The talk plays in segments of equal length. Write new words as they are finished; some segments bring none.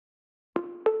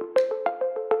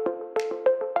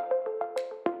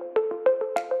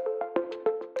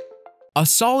A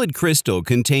solid crystal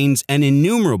contains an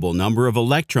innumerable number of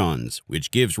electrons, which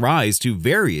gives rise to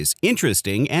various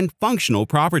interesting and functional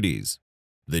properties.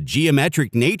 The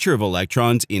geometric nature of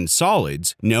electrons in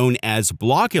solids, known as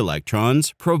block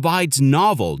electrons, provides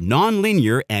novel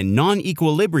nonlinear and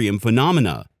non-equilibrium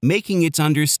phenomena, making its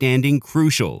understanding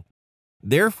crucial.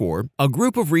 Therefore, a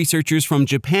group of researchers from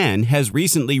Japan has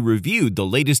recently reviewed the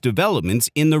latest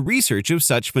developments in the research of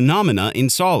such phenomena in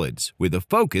solids, with a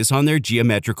focus on their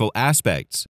geometrical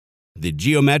aspects. The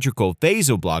geometrical phase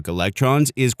of block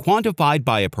electrons is quantified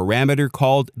by a parameter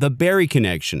called the Berry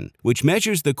connection, which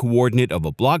measures the coordinate of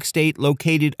a block state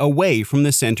located away from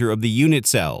the center of the unit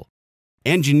cell.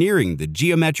 Engineering the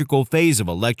geometrical phase of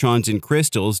electrons in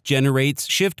crystals generates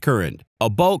shift current,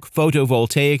 a bulk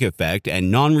photovoltaic effect,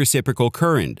 and non-reciprocal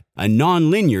current, a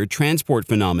nonlinear transport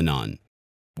phenomenon.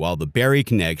 While the Berry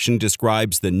connection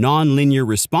describes the nonlinear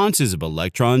responses of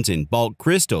electrons in bulk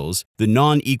crystals, the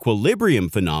non-equilibrium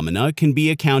phenomena can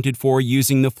be accounted for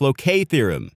using the Floquet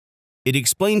theorem. It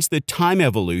explains the time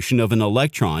evolution of an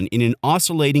electron in an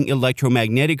oscillating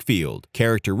electromagnetic field,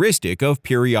 characteristic of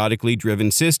periodically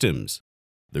driven systems.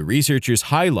 The researchers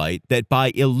highlight that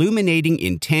by illuminating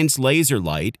intense laser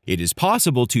light, it is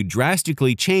possible to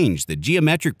drastically change the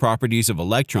geometric properties of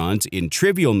electrons in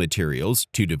trivial materials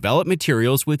to develop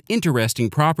materials with interesting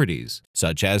properties,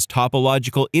 such as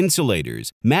topological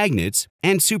insulators, magnets,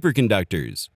 and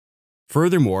superconductors.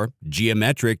 Furthermore,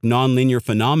 geometric nonlinear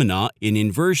phenomena in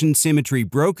inversion symmetry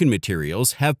broken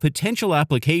materials have potential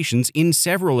applications in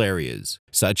several areas,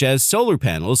 such as solar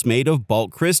panels made of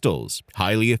bulk crystals,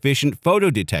 highly efficient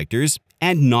photodetectors,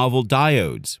 and novel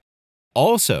diodes.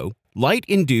 Also,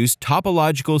 light-induced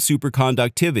topological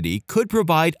superconductivity could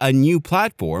provide a new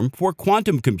platform for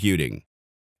quantum computing.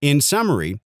 In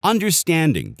summary,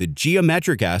 understanding the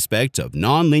geometric aspects of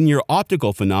nonlinear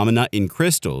optical phenomena in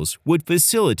crystals would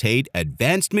facilitate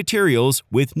advanced materials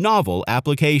with novel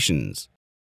applications.